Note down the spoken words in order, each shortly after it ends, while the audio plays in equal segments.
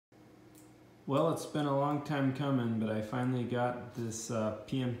Well, it's been a long time coming, but I finally got this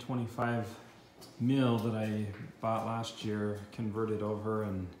PM25 mill that I bought last year converted over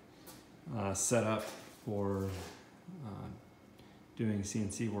and set up for doing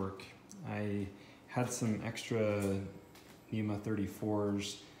CNC work. I had some extra NEMA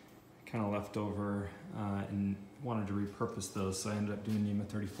 34s kind of left over and wanted to repurpose those, so I ended up doing NEMA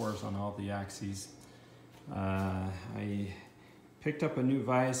 34s on all the axes. I picked up a new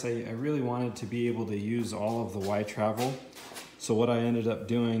vise. I really wanted to be able to use all of the Y travel. So what I ended up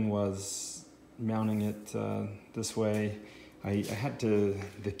doing was mounting it this way. I had to,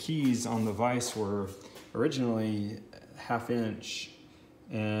 the keys on the vise were originally 1/2 inch,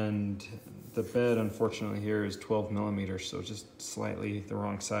 and the bed unfortunately here is 12 millimeters, so just slightly the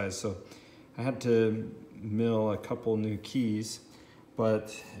wrong size. So I had to mill a couple new keys,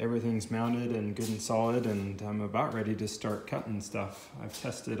 but everything's mounted and good and solid, and I'm about ready to start cutting stuff. I've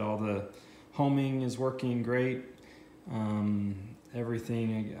tested all the homing is working great.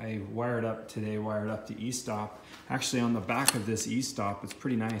 Everything I wired up today, wired up to EStop. Actually, on the back of this EStop, it's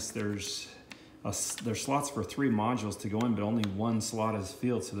pretty nice. There's slots for 3 modules to go in, but only 1 slot is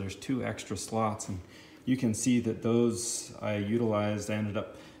filled, so there's 2 extra slots, and you can see that those I utilized. I ended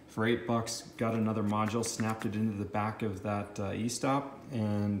up for $8, got another module, snapped it into the back of that EStop,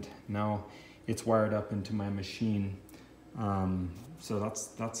 and now it's wired up into my machine. So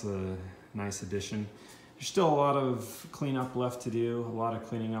that's a nice addition. There's still a lot of cleanup left to do, a lot of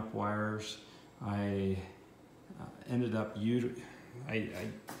cleaning up wires. I ended up, I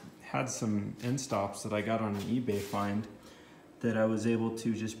had some end stops that I got on an eBay find that I was able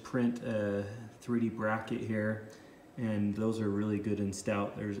to just print a 3D bracket here, and those are really good and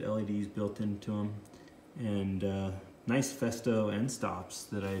stout. There's LEDs built into them, and nice Festo end stops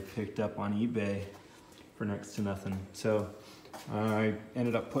that I picked up on eBay for next to nothing. So I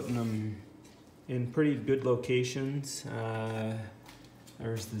ended up putting them in pretty good locations.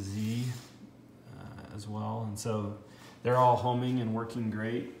 There's the Z as well, and so they're all homing and working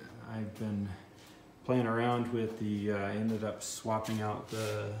great. I've been playing around with the, I ended up swapping out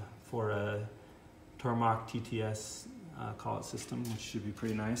for a Tormach TTS collet system, which should be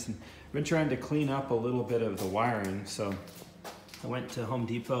pretty nice. And I've been trying to clean up a little bit of the wiring. So I went to Home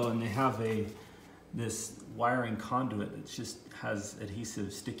Depot, and they have this wiring conduit that just has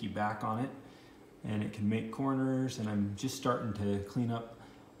adhesive sticky back on it, and it can make corners. And I'm just starting to clean up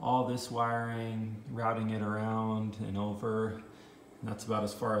all this wiring, routing it around and over. And that's about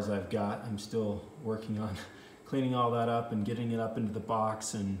as far as I've got. I'm still working on cleaning all that up and getting it up into the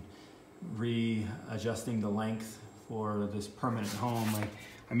box and readjusting the length for this permanent home.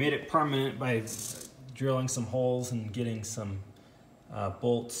 I made it permanent by drilling some holes and getting some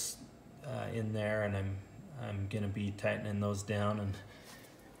bolts in there, and I'm gonna be tightening those down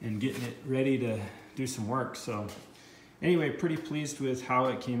and getting it ready to do some work. So anyway, pretty pleased with how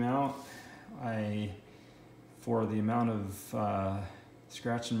it came out. For the amount of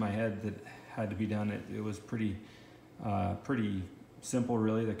scratch in my head that had to be done, it was pretty simple,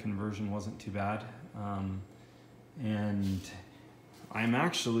 really. The conversion wasn't too bad. And I'm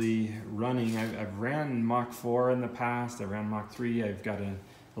actually running, I've ran Mach 4 in the past, I ran Mach 3, I've got an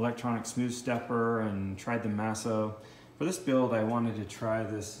electronic smooth stepper and tried the Masso. For this build, I wanted to try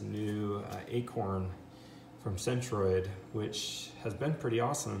this new Acorn from Centroid, which has been pretty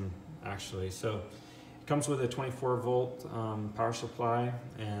awesome, actually. So it comes with a 24-volt power supply,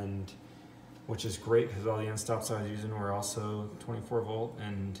 and which is great because all the end stops I was using were also 24 volt,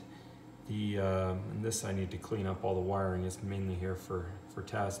 and and this I need to clean up all the wiring. It's mainly here for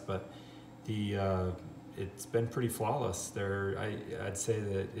test, but it's been pretty flawless. I'd say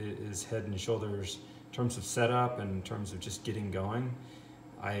that it is head and shoulders in terms of setup and in terms of just getting going.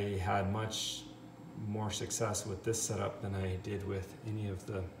 I had much more success with this setup than I did with any of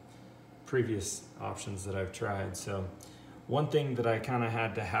the previous options that I've tried. So one thing that I kind of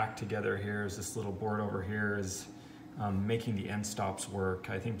had to hack together here is this little board over here is making the end stops work.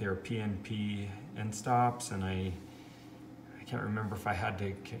 I think they're PNP end stops, and I can't remember if I had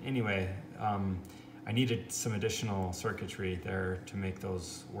to, anyway, I needed some additional circuitry there to make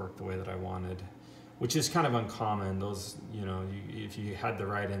those work the way that I wanted, which is kind of uncommon. Those, you know, if you had the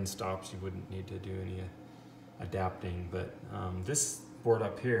right end stops, you wouldn't need to do any adapting. But this board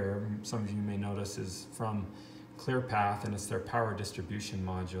up here, some of you may notice, is from ClearPath, and it's their power distribution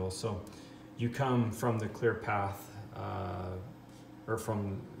module. So you come from the ClearPath, or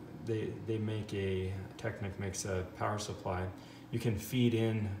from, they make Technic makes a power supply. You can feed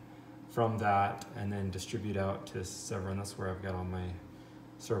in from that and then distribute out to several, and that's where I've got all my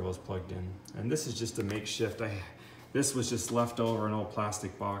servos plugged in. And this is just a makeshift. This was just left over an old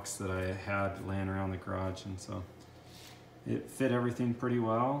plastic box that I had laying around the garage, and so it fit everything pretty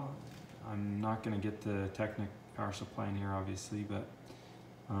well. I'm not going to get the Technic power supply in here, obviously, but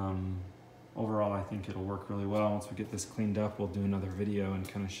overall I think it'll work really well. Once we get this cleaned up, we'll do another video and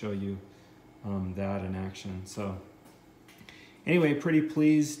kind of show you that in action. So anyway, pretty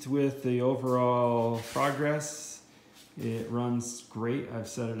pleased with the overall progress. It runs great. I've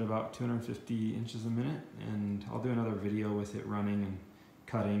set it about 250 inches a minute, and I'll do another video with it running and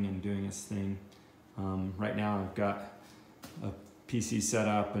cutting and doing its thing. Right now I've got a PC set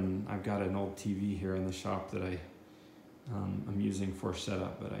up, and I've got an old TV here in the shop that I'm using for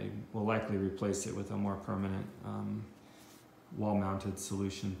setup, but I will likely replace it with a more permanent wall-mounted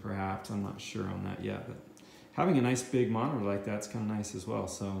solution perhaps. I'm not sure on that yet, but having a nice big monitor like that's kind of nice as well.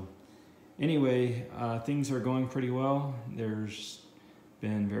 So anyway, things are going pretty well. There's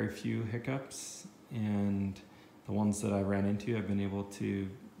been very few hiccups, and the ones that I ran into I've been able to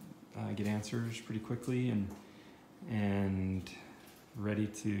get answers pretty quickly and ready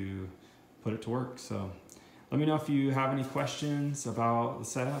to put it to work. So let me know if you have any questions about the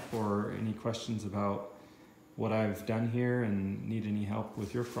setup or any questions about what I've done here and need any help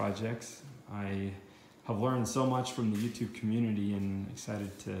with your projects. I have learned so much from the YouTube community and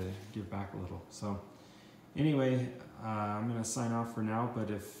excited to give back a little. So anyway, I'm going to sign off for now,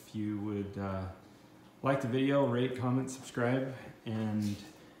 but if you would like the video, rate, comment, subscribe, and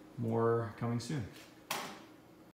more coming soon.